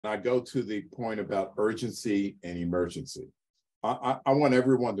I go to the point about urgency and emergency. I want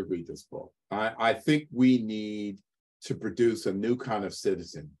everyone to read this book. I think we need to produce a new kind of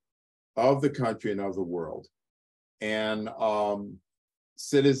citizen of the country and of the world. And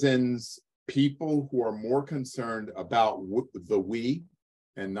citizens, people who are more concerned about the we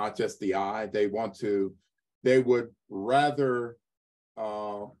and not just the I. They would rather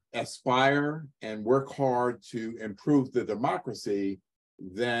aspire and work hard to improve the democracy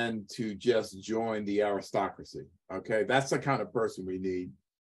than to just join the aristocracy. Okay, that's the kind of person we need.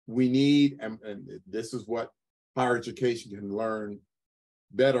 We need, and this is what higher education can learn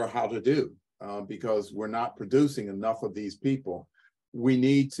better how to do, because we're not producing enough of these people. We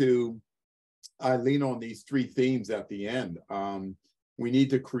need to, I lean on these three themes at the end. We need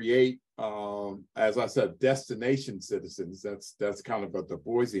to create, as I said, destination citizens. That's kind of a Du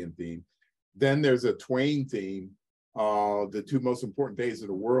Boisian theme. Then there's a Twain theme. The two most important days of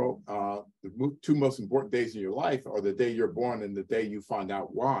the world, the two most important days in your life are the day you're born and the day you find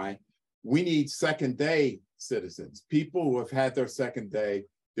out why. We need second day citizens, people who have had their second day.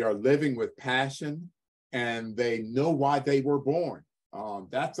 They are living with passion and they know why they were born.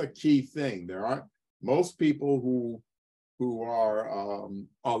 That's a key thing. There aren't most people who are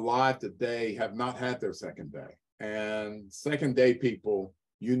alive today have not had their second day. And second day people,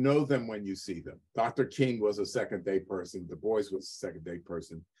 you know them when you see them. Dr. King was a second day person. Du Bois was a second day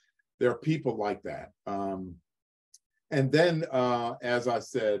person. There are people like that. And then, as I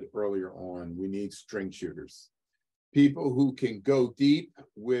said earlier on, we need string shooters. People who can go deep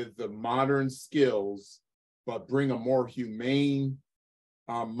with the modern skills, but bring a more humane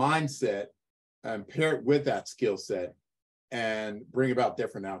mindset and pair it with that skill set and bring about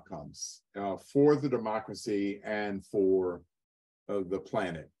different outcomes for the democracy and for the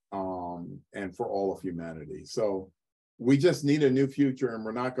planet and for all of humanity. So we just need a new future, and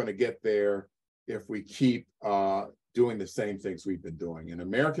we're not going to get there if we keep doing the same things we've been doing. And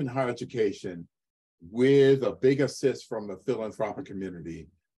American higher education, with a big assist from the philanthropic community,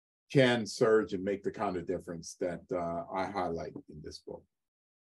 can surge and make the kind of difference that I highlight in this book.